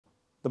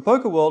The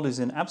poker world is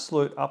in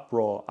absolute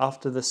uproar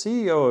after the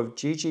CEO of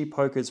GG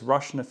Poker's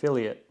Russian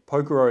affiliate,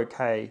 Poker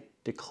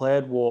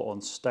declared war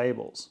on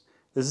stables.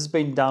 This has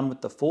been done with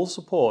the full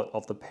support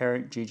of the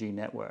parent GG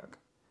network.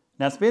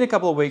 Now, it's been a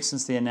couple of weeks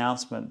since the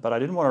announcement, but I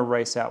didn't want to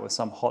race out with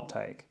some hot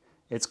take.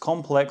 It's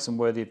complex and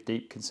worthy of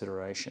deep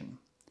consideration.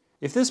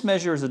 If this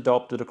measure is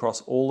adopted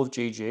across all of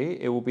GG,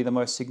 it will be the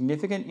most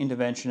significant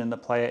intervention in the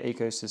player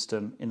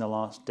ecosystem in the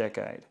last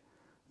decade.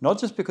 Not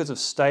just because of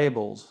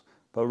stables,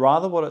 but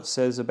rather what it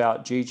says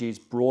about GG's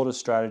broader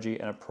strategy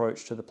and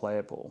approach to the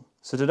player pool.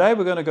 So today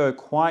we're going to go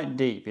quite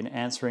deep in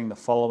answering the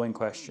following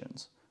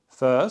questions.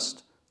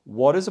 First,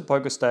 what is a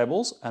poker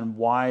stables and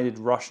why did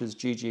Russia's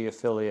GG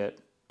affiliate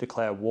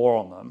declare war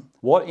on them?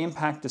 What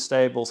impact do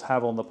stables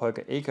have on the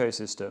poker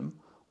ecosystem?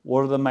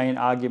 What are the main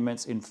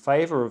arguments in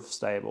favor of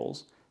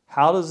stables?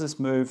 How does this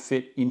move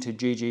fit into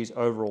GG's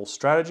overall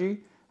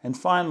strategy? And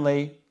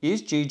finally,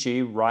 is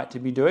GG right to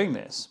be doing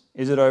this?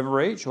 Is it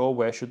overreach or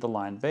where should the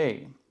line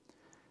be?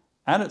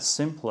 At its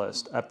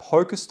simplest, a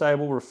poker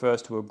stable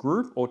refers to a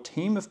group or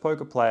team of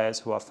poker players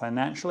who are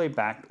financially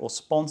backed or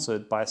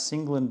sponsored by a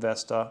single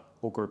investor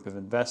or group of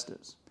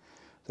investors.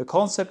 The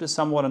concept is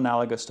somewhat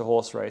analogous to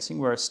horse racing,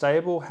 where a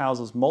stable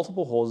houses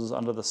multiple horses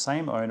under the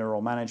same owner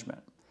or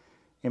management.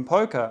 In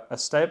poker, a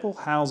stable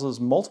houses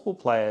multiple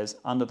players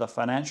under the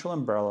financial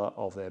umbrella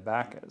of their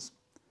backers.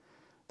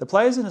 The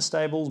players in a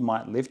stable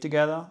might live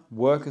together,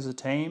 work as a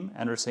team,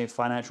 and receive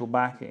financial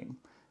backing.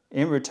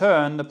 In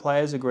return, the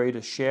players agree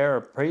to share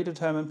a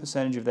predetermined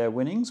percentage of their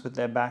winnings with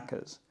their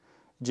backers.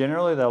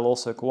 Generally, they'll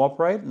also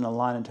cooperate and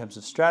align in terms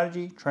of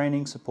strategy,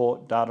 training,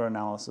 support, data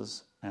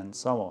analysis, and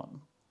so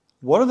on.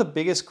 What are the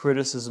biggest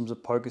criticisms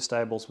of poker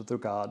stables with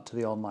regard to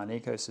the online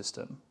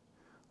ecosystem?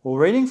 Well,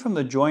 reading from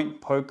the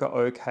joint Poker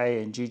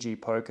OK and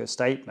GG Poker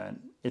statement,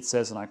 it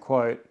says, and I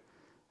quote,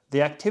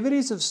 "The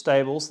activities of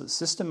stables that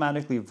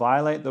systematically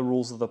violate the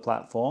rules of the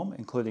platform,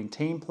 including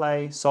team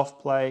play,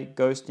 soft play,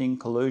 ghosting,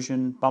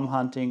 collusion, bum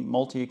hunting,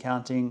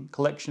 multi-accounting,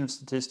 collection of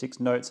statistics,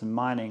 notes, and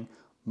mining,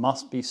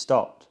 must be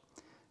stopped."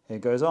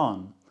 It goes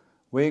on.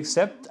 "We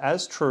accept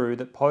as true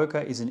that poker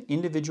is an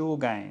individual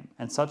game,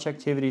 and such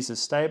activities as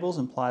stables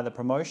imply the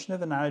promotion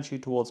of an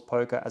attitude towards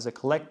poker as a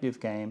collective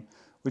game,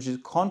 which is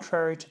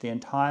contrary to the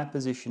entire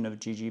position of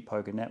GG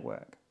Poker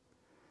Network."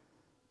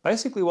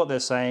 Basically what they're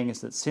saying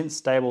is that since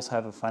stables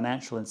have a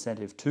financial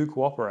incentive to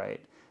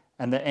cooperate,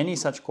 and that any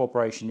such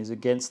cooperation is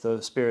against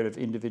the spirit of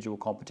individual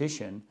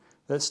competition,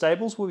 that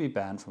stables will be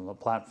banned from the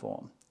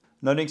platform.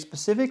 Noting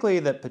specifically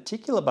that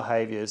particular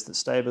behaviours that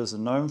stables are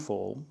known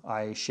for,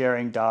 i.e.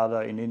 sharing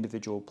data in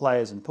individual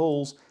players and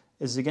pools,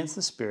 is against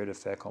the spirit of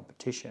fair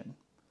competition.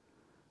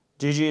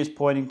 GG is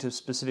pointing to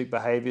specific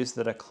behaviours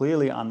that are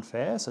clearly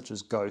unfair, such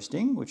as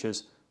ghosting, which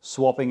is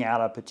swapping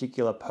out a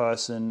particular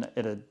person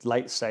at a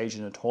late stage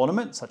in a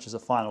tournament, such as a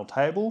final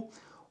table,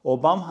 or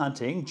bum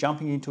hunting,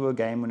 jumping into a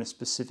game when a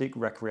specific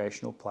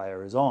recreational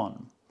player is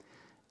on.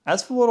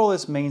 As for what all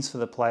this means for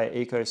the player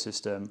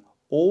ecosystem,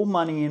 all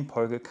money in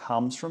poker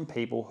comes from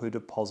people who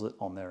deposit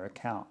on their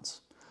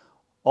accounts.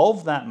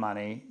 Of that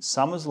money,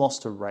 some is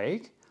lost to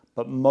rake,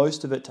 but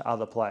most of it to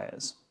other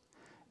players.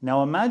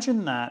 Now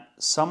imagine that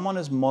someone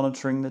is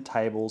monitoring the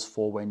tables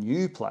for when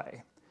you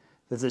play.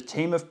 There's a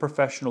team of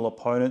professional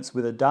opponents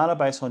with a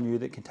database on you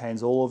that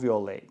contains all of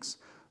your leaks,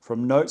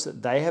 from notes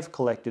that they have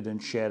collected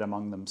and shared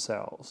among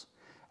themselves.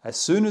 As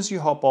soon as you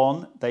hop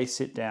on, they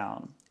sit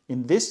down.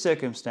 In this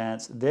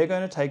circumstance, they're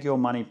going to take your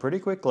money pretty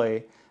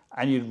quickly,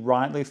 and you'd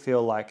rightly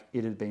feel like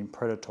it had been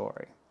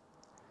predatory.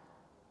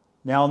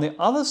 Now, on the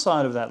other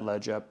side of that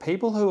ledger,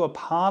 people who are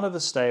part of the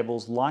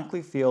stables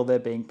likely feel they're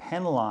being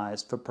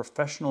penalised for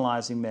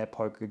professionalising their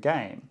poker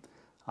game.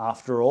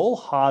 After all,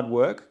 hard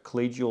work,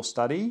 collegial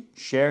study,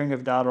 sharing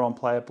of data on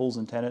player pools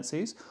and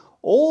tendencies,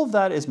 all of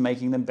that is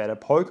making them better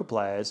poker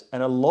players,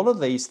 and a lot of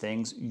these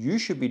things you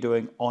should be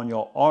doing on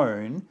your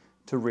own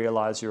to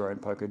realise your own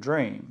poker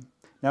dream.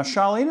 Now,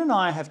 Charlene and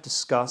I have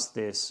discussed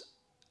this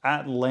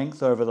at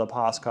length over the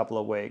past couple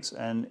of weeks,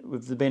 and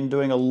we've been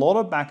doing a lot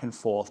of back and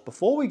forth.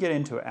 Before we get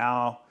into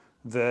our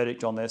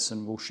verdict on this,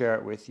 and we'll share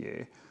it with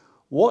you,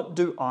 what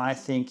do I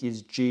think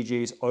is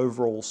GG's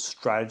overall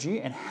strategy,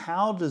 and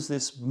how does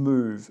this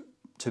move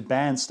to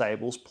ban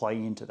stables play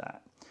into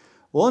that?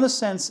 Well, in a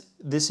sense,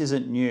 this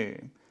isn't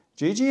new.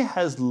 GG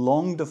has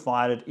long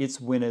divided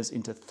its winners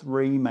into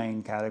three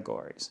main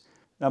categories.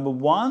 Number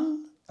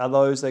one are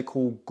those they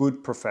call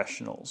good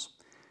professionals.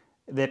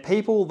 They're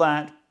people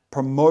that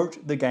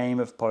promote the game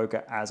of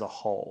poker as a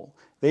whole.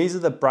 These are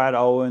the Brad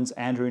Owens,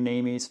 Andrew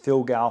Nemes,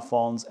 Phil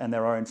Galfons, and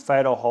their own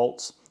Fedor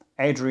Holtz,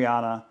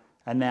 Adriana,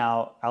 and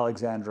now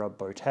Alexandra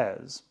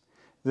Botez.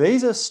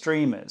 These are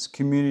streamers,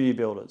 community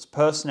builders,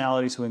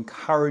 personalities who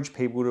encourage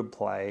people to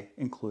play,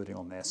 including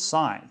on their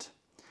site.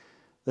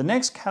 The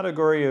next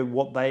category are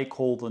what they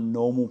call the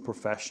normal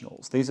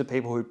professionals. These are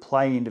people who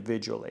play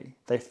individually.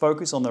 They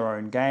focus on their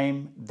own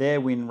game, their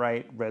win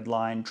rate, red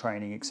line,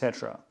 training,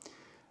 etc.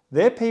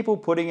 They're people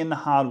putting in the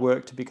hard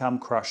work to become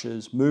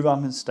crushers, move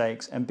up in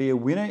stakes, and be a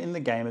winner in the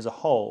game as a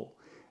whole.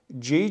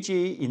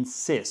 GG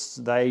insists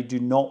they do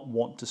not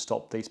want to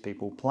stop these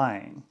people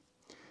playing.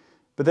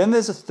 But then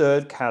there's a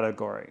third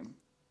category,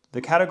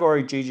 the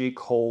category GG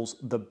calls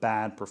the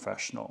bad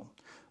professional,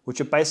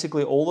 which are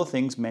basically all the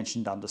things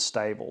mentioned under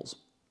stables: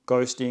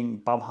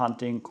 ghosting, bum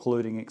hunting,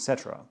 colluding,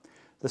 etc.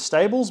 The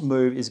stables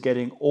move is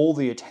getting all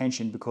the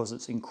attention because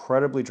it's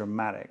incredibly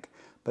dramatic,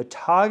 but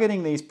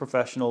targeting these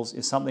professionals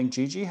is something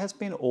GG has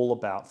been all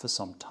about for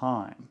some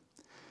time.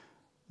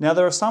 Now,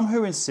 there are some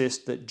who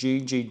insist that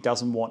GG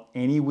doesn't want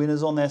any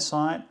winners on their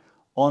site.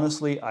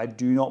 Honestly, I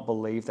do not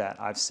believe that.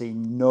 I've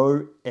seen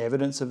no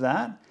evidence of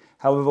that.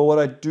 However, what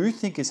I do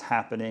think is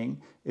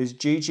happening is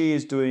GG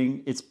is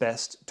doing its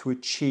best to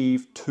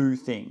achieve two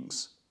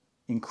things: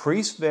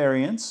 increase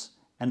variance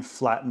and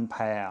flatten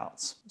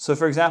payouts. So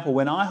for example,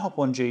 when I hop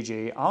on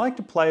GG, I like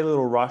to play a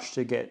little Rush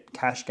to get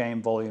cash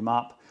game volume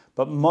up,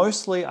 but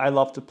mostly I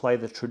love to play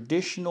the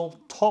traditional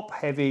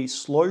top-heavy,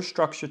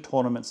 slow-structure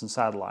tournaments and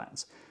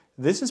satellites.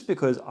 This is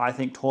because I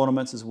think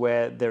tournaments is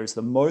where there is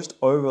the most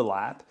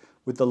overlap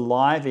with the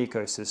live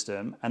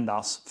ecosystem and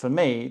thus, for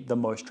me, the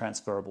most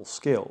transferable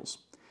skills.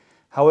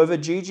 However,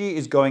 GG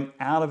is going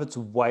out of its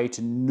way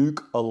to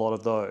nuke a lot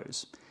of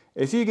those.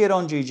 If you get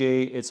on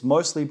GG, it's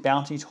mostly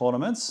bounty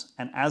tournaments,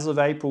 and as of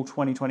April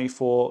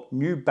 2024,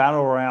 new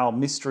Battle Royale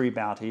mystery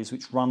bounties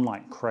which run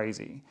like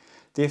crazy.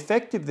 The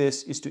effect of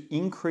this is to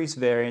increase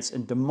variance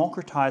and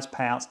democratize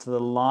payouts to the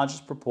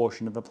largest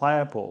proportion of the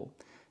player pool.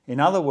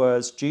 In other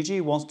words,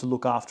 GG wants to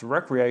look after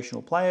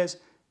recreational players,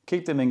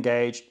 keep them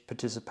engaged,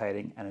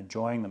 participating, and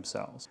enjoying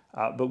themselves.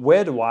 But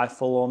where do I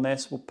fall on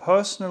this? Well,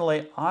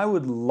 personally, I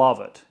would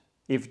love it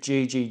if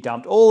GG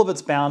dumped all of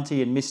its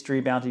bounty and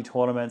mystery bounty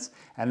tournaments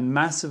and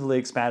massively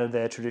expanded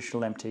their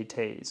traditional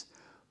MTTs.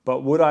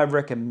 But would I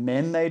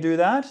recommend they do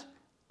that?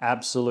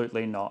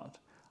 Absolutely not.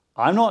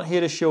 I'm not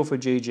here to shill for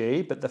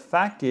GG, but the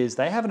fact is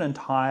they have an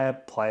entire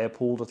player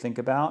pool to think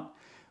about,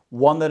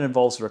 one that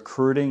involves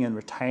recruiting and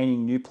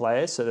retaining new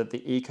players so that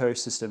the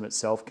ecosystem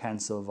itself can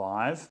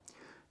survive.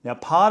 Now,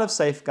 part of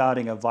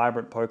safeguarding a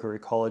vibrant poker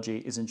ecology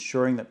is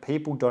ensuring that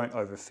people don't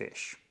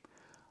overfish.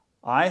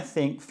 I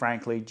think,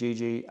 frankly,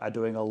 GG are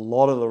doing a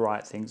lot of the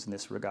right things in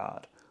this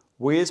regard.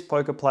 We as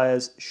poker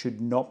players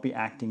should not be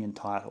acting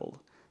entitled.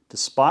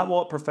 Despite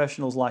what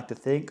professionals like to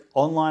think,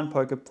 online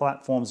poker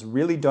platforms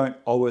really don't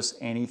owe us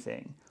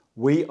anything.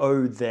 We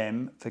owe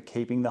them for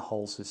keeping the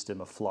whole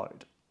system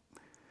afloat.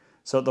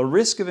 So at the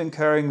risk of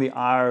incurring the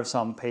ire of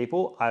some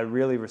people I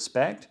really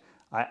respect,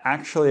 I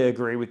actually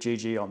agree with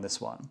GG on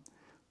this one.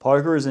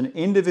 Poker is an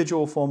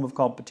individual form of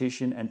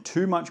competition, and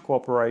too much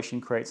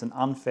cooperation creates an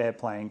unfair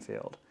playing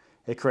field.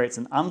 It creates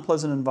an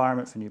unpleasant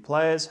environment for new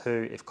players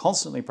who, if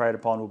constantly preyed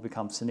upon, will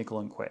become cynical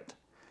and quit.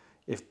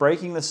 If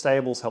breaking the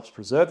stables helps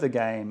preserve the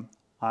game,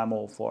 I'm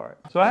all for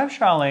it. So I have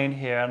Charlene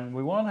here, and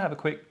we want to have a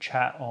quick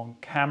chat on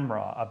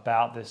camera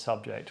about this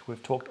subject.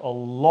 We've talked a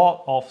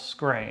lot off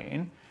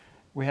screen.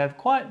 We have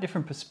quite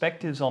different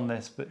perspectives on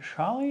this, but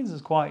Charlene's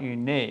is quite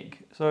unique.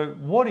 So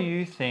what do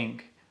you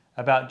think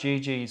about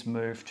GG's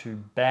move to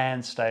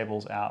ban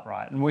stables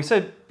outright? And we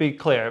said, be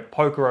clear,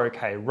 Poker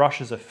OK,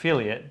 Rush's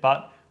affiliate,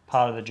 but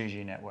part of the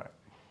GG network.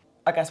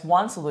 I guess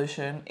one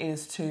solution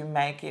is to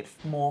make it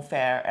more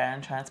fair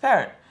and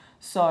transparent.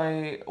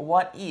 So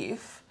what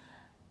if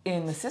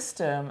in the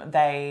system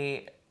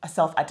they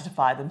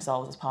self-identify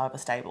themselves as part of the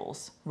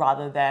stables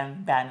rather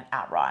than ban it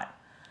outright?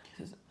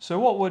 So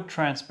what would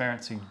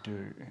transparency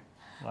do?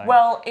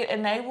 Well, it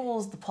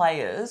enables the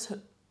players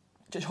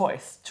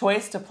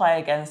choice to play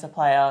against a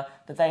player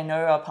that they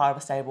know are part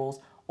of the stables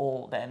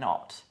or they're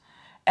not.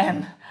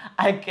 And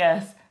I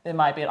guess there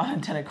might be an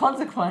unintended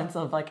consequence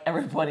of like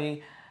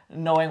everybody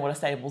knowing what a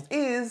stables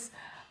is,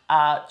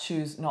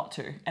 choose not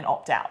to and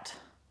opt out.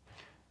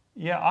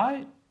 Yeah,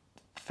 I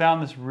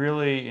found this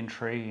really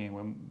intriguing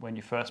when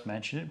you first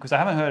mentioned it, because I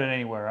haven't heard it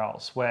anywhere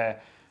else,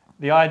 where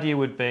the idea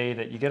would be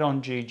that you get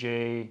on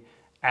GG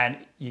and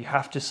you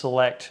have to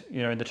select,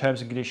 in the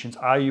terms and conditions,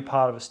 are you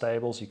part of a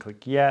stables? You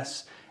click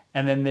yes.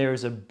 And then there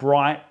is a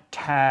bright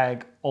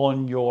tag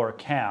on your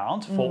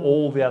account for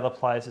all the other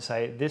players to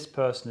say, this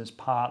person is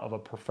part of a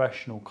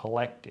professional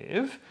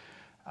collective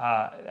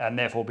and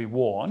therefore be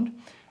warned.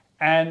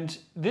 And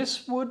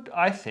this would,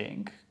 I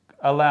think,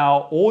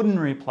 allow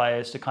ordinary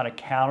players to kind of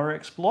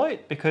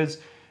counter-exploit, because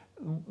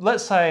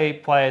let's say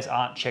players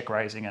aren't check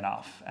raising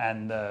enough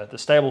and the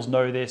stables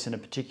know this in a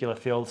particular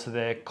field, so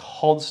they're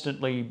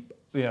constantly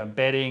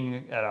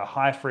betting at a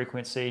high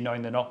frequency,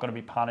 knowing they're not going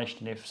to be punished,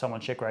 and if someone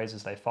check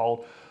raises, they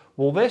fold.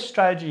 Well, their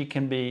strategy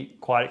can be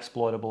quite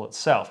exploitable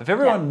itself. If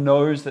everyone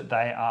knows that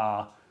they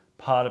are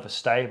part of a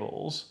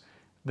stables,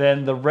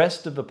 then the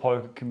rest of the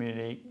poker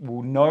community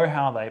will know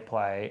how they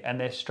play and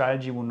their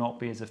strategy will not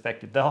be as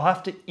effective. They'll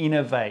have to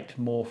innovate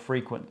more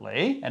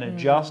frequently and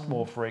adjust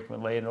more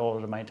frequently in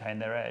order to maintain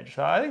their edge.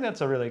 So I think that's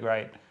a really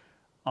great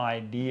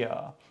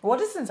idea. What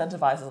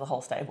disincentivizes the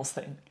whole stables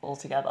thing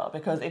altogether?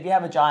 Because if you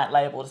have a giant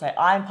label to say,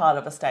 I'm part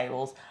of a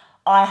stables,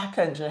 I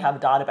can have a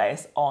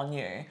database on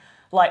you.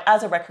 Like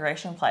as a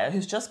recreation player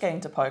who's just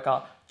getting to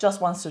poker, just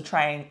wants to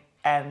train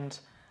and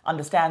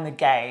understand the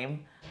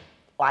game,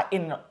 like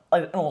in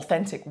an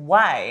authentic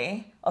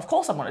way, of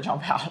course I'm going to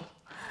jump out.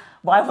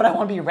 Why would I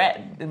want to be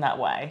read in that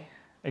way?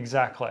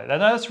 Exactly.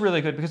 That's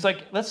really good because,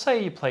 like, let's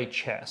say you play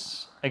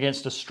chess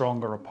against a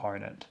stronger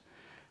opponent.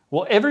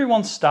 Well,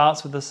 everyone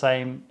starts with the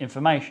same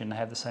information. They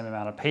have the same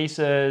amount of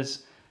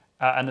pieces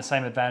and the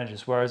same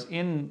advantages. Whereas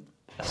in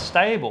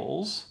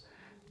stables,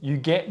 you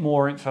get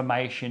more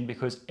information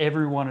because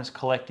everyone is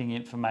collecting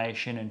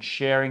information and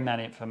sharing that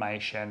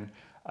information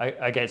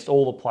against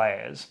all the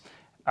players.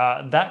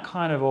 That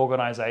kind of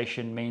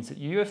organization means that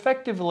you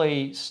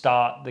effectively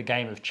start the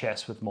game of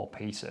chess with more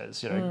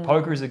pieces.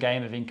 Poker is a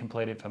game of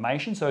incomplete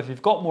information. So if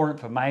you've got more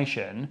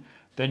information,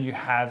 then you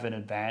have an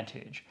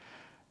advantage.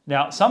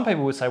 Now, some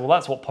people would say, well,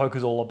 that's what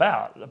poker's all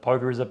about.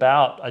 Poker is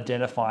about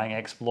identifying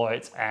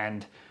exploits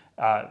and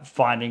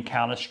finding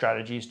counter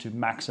strategies to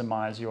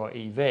maximize your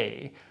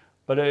EV.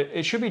 But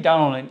it should be done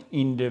on an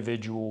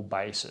individual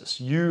basis.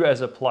 You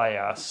as a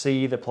player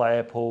see the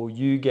player pool,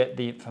 you get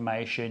the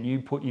information, you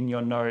put in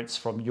your notes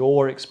from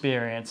your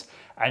experience,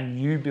 and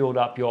you build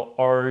up your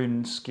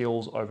own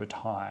skills over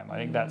time. I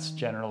think that's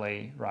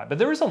generally right. But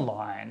there is a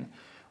line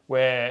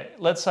where,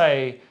 let's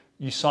say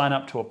you sign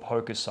up to a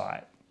poker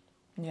site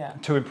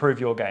to improve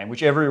your game,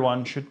 which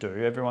everyone should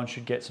do. Everyone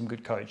should get some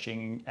good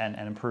coaching and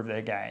improve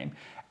their game.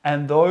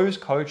 And those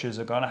coaches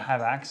are going to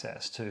have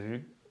access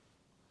to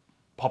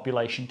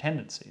population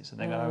tendencies, and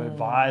they're going to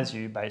advise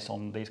you based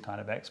on these kind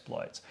of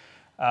exploits.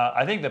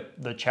 I think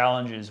the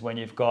challenge is when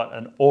you've got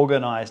an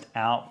organized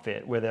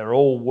outfit where they're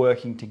all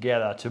working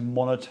together to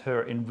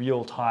monitor in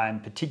real time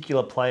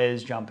particular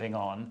players jumping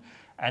on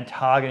and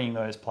targeting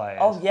those players.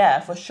 Oh yeah,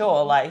 for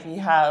sure. Like if you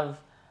have,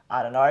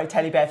 I don't know,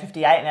 Teddy Bear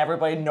 58 and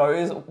everybody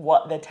knows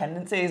what the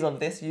tendencies of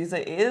this user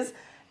is,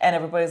 and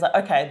everybody's like,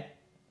 okay,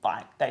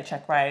 like they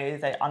check raise,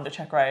 they under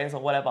check raise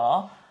or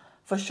whatever.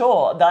 For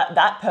sure,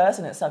 that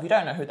person itself, you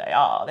don't know who they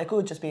are. They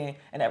could just be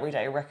an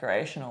everyday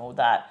recreational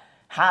that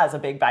has a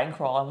big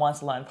bankroll and wants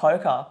to learn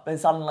poker, but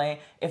suddenly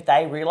if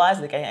they realize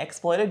they're getting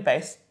exploited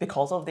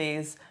because of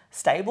these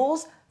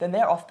stables, then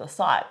they're off the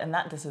site, and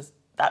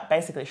that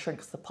basically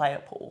shrinks the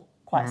player pool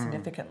quite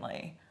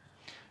significantly.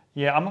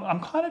 Yeah, I'm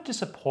kind of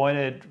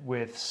disappointed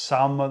with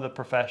some of the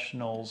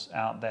professionals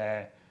out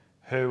there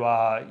who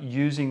are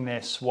using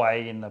their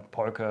sway in the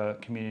poker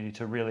community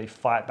to really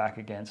fight back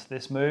against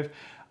this move.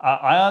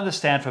 I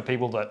understand for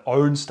people that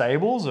own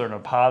stables or are a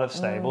part of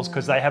stables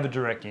because they have a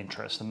direct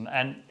interest,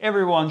 and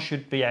everyone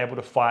should be able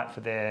to fight for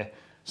their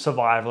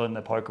survival in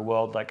the poker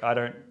world. Like, I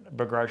don't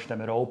begrudge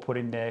them at all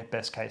putting their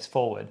best case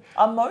forward.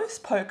 Are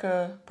most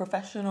poker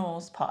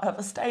professionals part of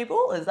a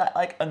stable? Is that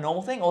like a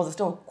normal thing, or is it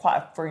still quite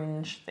a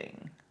fringe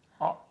thing?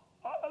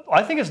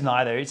 I think it's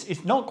neither.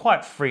 It's not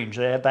quite fringe.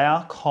 They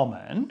are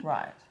common.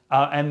 Right.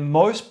 And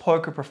most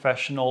poker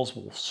professionals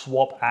will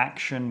swap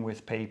action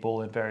with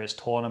people in various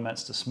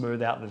tournaments to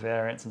smooth out the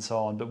variance and so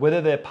on. But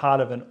whether they're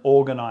part of an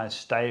organized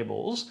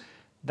stables,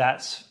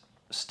 that's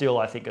still,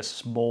 I think, a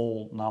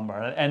small number.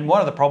 And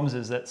one of the problems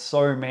is that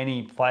so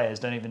many players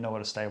don't even know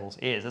what a stables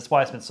is. That's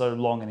why I spent so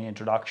long in the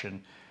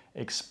introduction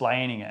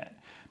explaining it.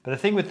 But the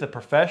thing with the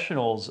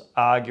professionals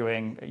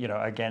arguing,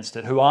 against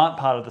it, who aren't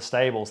part of the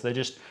stables, they're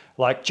just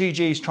like,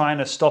 GG's trying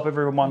to stop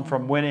everyone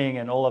from winning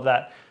and all of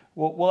that.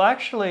 Well,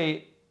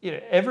 actually,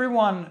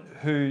 everyone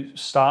who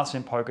starts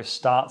in poker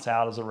starts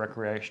out as a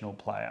recreational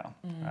player,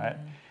 right?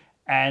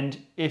 And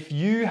if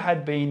you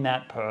had been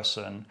that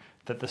person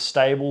that the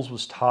stables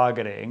was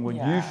targeting when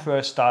you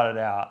first started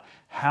out,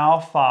 how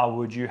far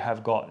would you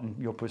have gotten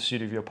your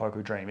pursuit of your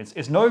poker dream?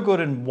 It's no good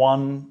in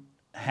one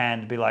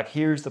hand to be like,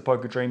 here's the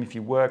poker dream. If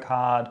you work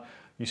hard,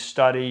 you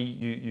study,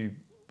 you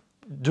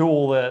do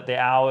all the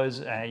hours,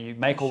 you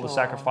make all the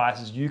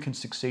sacrifices, you can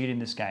succeed in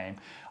this game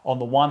on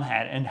the one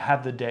hand and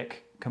have the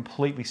deck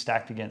completely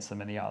stacked against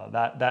them in the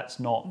other. That's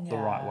not the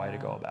right way to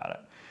go about it.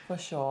 For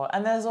sure.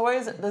 And there's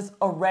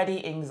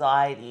already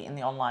anxiety in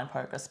the online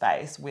poker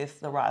space with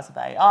the rise of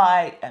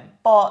AI and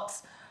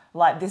bots.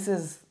 Like this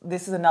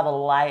is another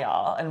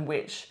layer in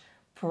which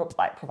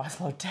provides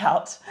a lot of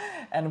doubt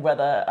and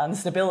the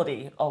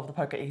stability of the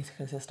poker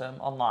ecosystem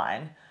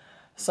online.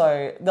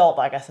 So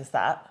I guess it's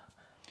that.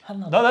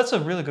 No, that's a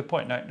really good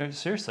point. No,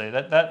 seriously,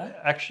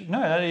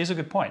 that is a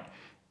good point.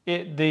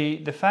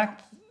 The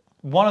fact,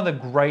 one of the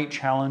great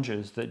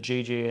challenges that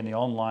GG and the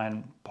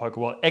online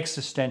poker,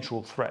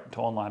 existential threat to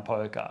online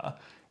poker,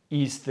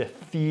 is the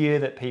fear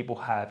that people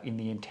have in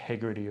the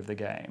integrity of the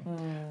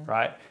game,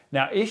 right?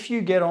 Now, if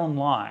you get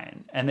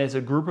online and there's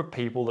a group of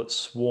people that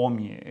swarm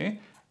you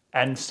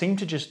and seem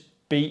to just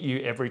beat you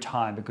every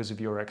time because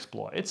of your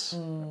exploits,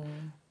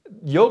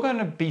 you're going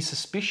to be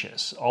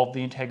suspicious of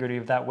the integrity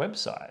of that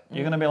website.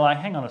 You're going to be like,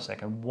 hang on a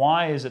second,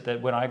 why is it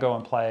that when I go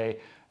and play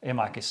in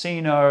my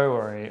casino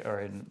or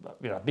in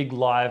a big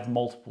live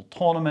multiple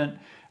tournament,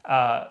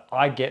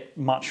 I get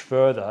much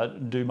further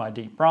and do my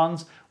deep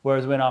runs,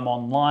 whereas when I'm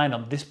online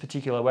on this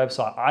particular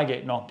website, I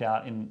get knocked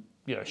out in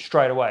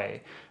straight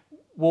away.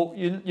 Well,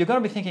 you're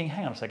going to be thinking,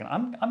 hang on a second,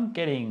 I'm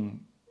getting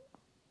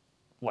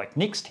like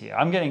nixed here.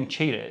 I'm getting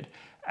cheated,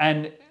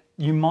 and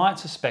you might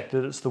suspect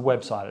that it's the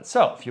website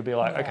itself. You'll be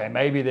like, okay,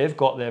 maybe they've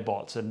got their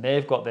bots and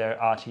they've got their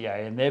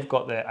RTA and they've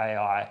got their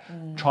AI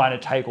trying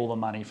to take all the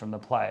money from the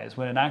players,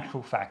 when in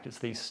actual fact it's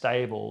these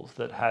stables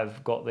that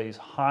have got these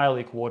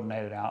highly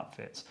coordinated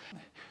outfits.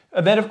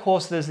 And then of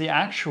course there's the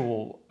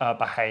actual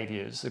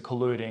behaviours, the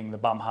colluding, the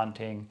bum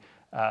hunting,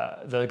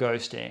 the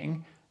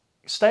ghosting.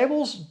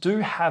 Stables do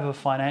have a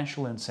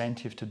financial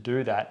incentive to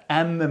do that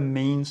and the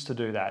means to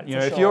do that. You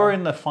know, if you're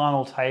in the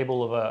final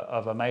table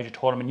of a major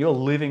tournament, you're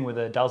living with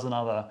a dozen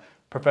other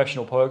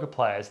professional poker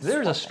players.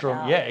 There is a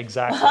strong,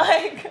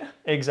 exactly,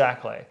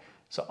 exactly.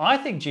 So I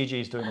think GG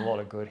is doing a lot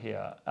of good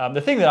here.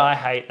 The thing that I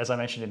hate, as I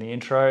mentioned in the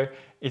intro,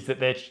 is that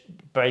they're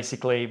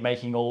basically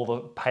making all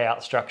the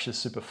payout structures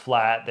super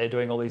flat. They're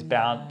doing all these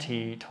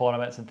bounty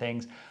tournaments and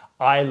things.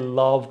 I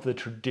love the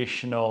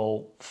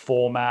traditional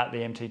format, the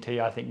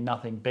MTT. I think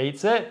nothing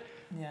beats it.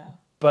 Yeah.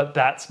 But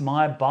that's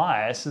my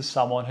bias as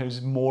someone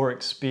who's more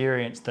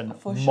experienced than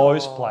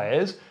most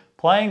players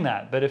playing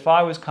that. But if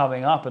I was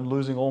coming up and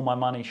losing all my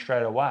money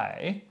straight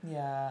away,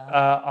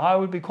 I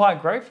would be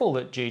quite grateful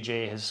that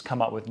GG has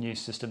come up with new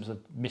systems of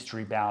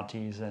mystery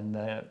bounties and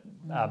the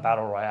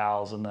battle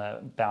royales and the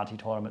bounty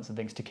tournaments and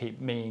things to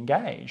keep me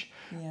engaged.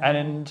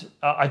 And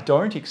I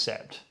don't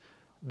accept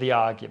the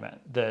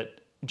argument that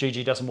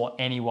GG doesn't want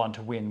anyone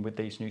to win with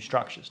these new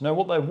structures. No,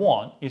 what they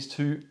want is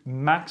to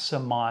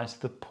maximize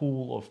the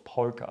pool of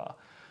poker.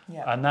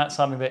 And that's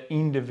something that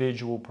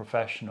individual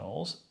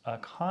professionals are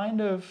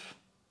kind of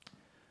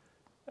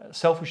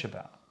selfish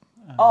about.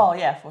 Oh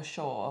yeah, for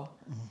sure.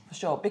 For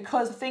sure.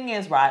 Because the thing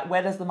is, right,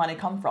 where does the money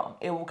come from?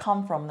 It will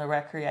come from the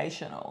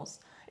recreationals.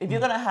 If you're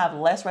going to have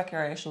less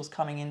recreationals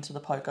coming into the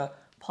poker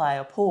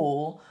player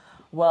pool,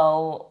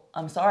 well,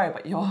 I'm sorry,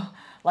 but you're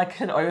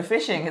like an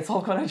overfishing. It's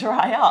all going to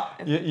dry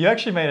up. You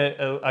actually made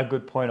a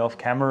good point off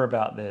camera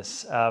about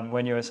this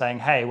when you were saying,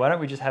 hey, why don't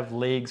we just have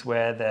leagues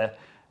where the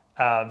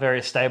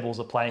various stables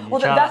are playing each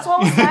other? Well, that's what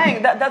I was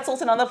saying. That's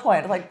also another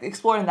point, like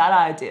exploring that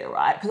idea,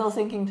 right? Because I was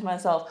thinking to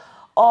myself,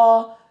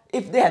 oh,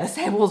 if the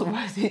stables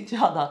versus each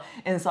other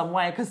in some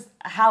way, because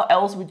how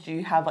else would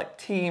you have like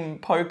team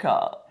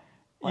poker?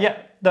 No,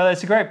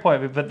 that's a great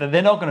point, but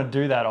they're not going to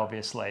do that,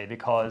 obviously,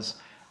 because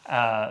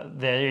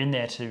they're in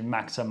there to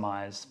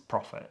maximize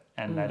profit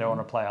and they don't want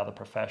to play other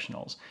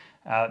professionals.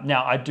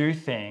 Now, I do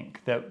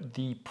think that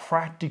the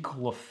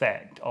practical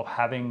effect of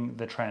having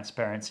the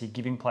transparency,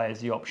 giving players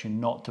the option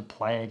not to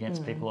play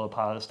against people who are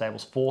part of the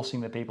stables,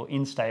 forcing the people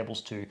in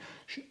stables to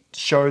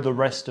show the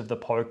rest of the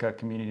poker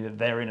community that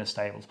they're in a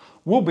stables,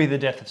 will be the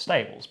death of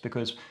stables,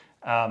 because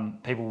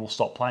people will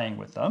stop playing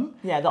with them.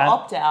 Yeah, they'll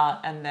opt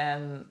out, and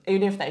then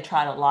even if they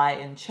try to lie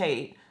and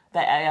cheat, the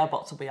AI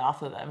bots will be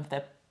after them if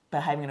they're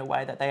behaving in a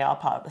way that they are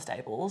part of the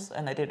stables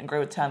and they didn't agree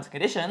with terms and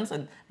conditions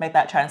and make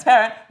that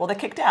transparent, well, they're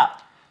kicked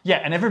out. Yeah,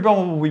 and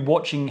everyone will be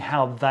watching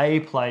how they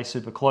play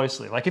super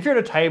closely. Like if you're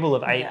at a table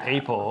of 8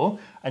 people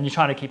and you're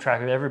trying to keep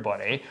track of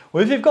everybody,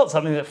 well, if you've got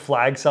something that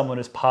flags someone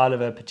as part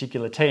of a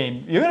particular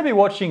team, you're going to be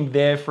watching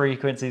their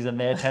frequencies and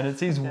their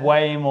tendencies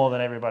way more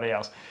than everybody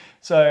else.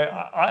 So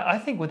I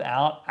think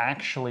without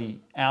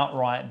actually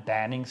outright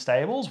banning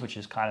stables, which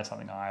is kind of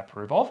something I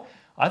approve of,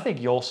 I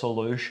think your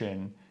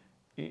solution,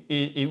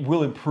 it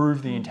will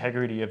improve the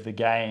integrity of the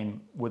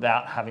game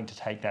without having to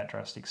take that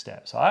drastic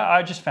step. So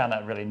I just found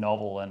that really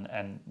novel,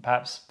 and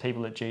perhaps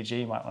people at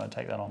GG might want to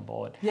take that on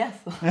board. Yes,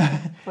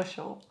 for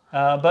sure.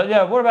 But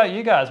yeah, what about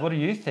you guys? What do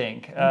you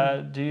think?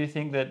 Do you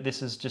think that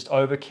this is just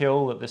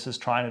overkill, that this is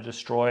trying to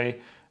destroy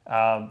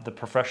the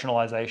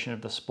professionalization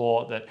of the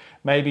sport, that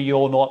maybe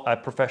you're not a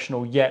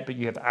professional yet, but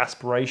you have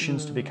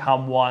aspirations to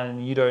become one,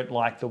 and you don't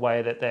like the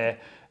way that they're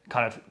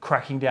kind of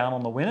cracking down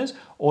on the winners?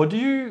 Or do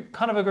you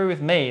kind of agree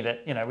with me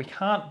that, you know, we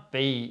can't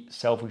be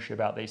selfish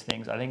about these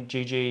things? I think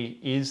GG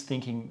is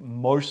thinking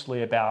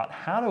mostly about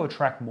how to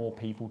attract more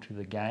people to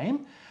the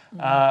game.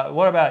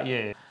 What about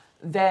you?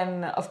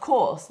 Then, of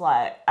course,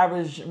 like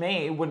average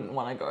me wouldn't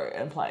want to go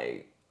and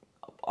play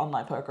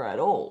online poker at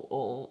all,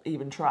 or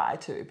even try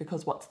to,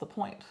 because what's the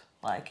point?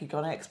 Like, you're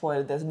going to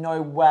exploit it. There's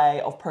no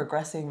way of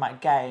progressing my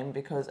game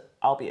because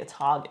I'll be a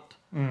target.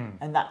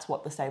 And that's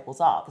what the stables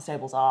are. The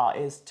stables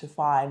is to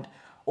find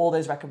all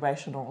those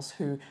recreationals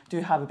who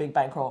do have a big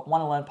bankroll,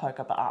 want to learn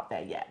poker but aren't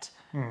there yet.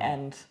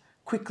 And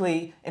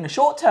quickly, in the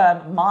short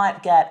term,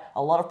 might get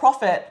a lot of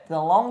profit. In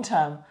the long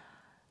term,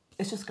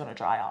 it's just going to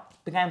dry up.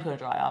 The game's going to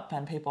dry up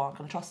and people aren't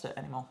going to trust it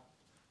anymore.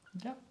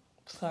 Yep.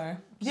 So,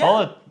 yeah.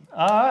 Solid.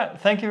 All right.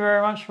 Thank you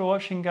very much for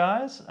watching,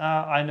 guys.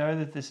 I know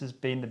that this has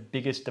been the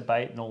biggest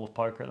debate in all of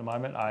poker at the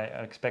moment. I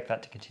expect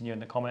that to continue in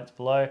the comments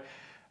below.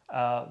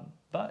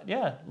 But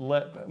yeah,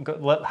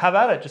 have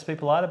at it. Just be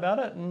polite about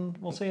it, and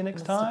we'll see you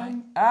next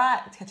time. All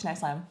right. Catch you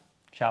next time.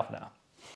 Ciao for now.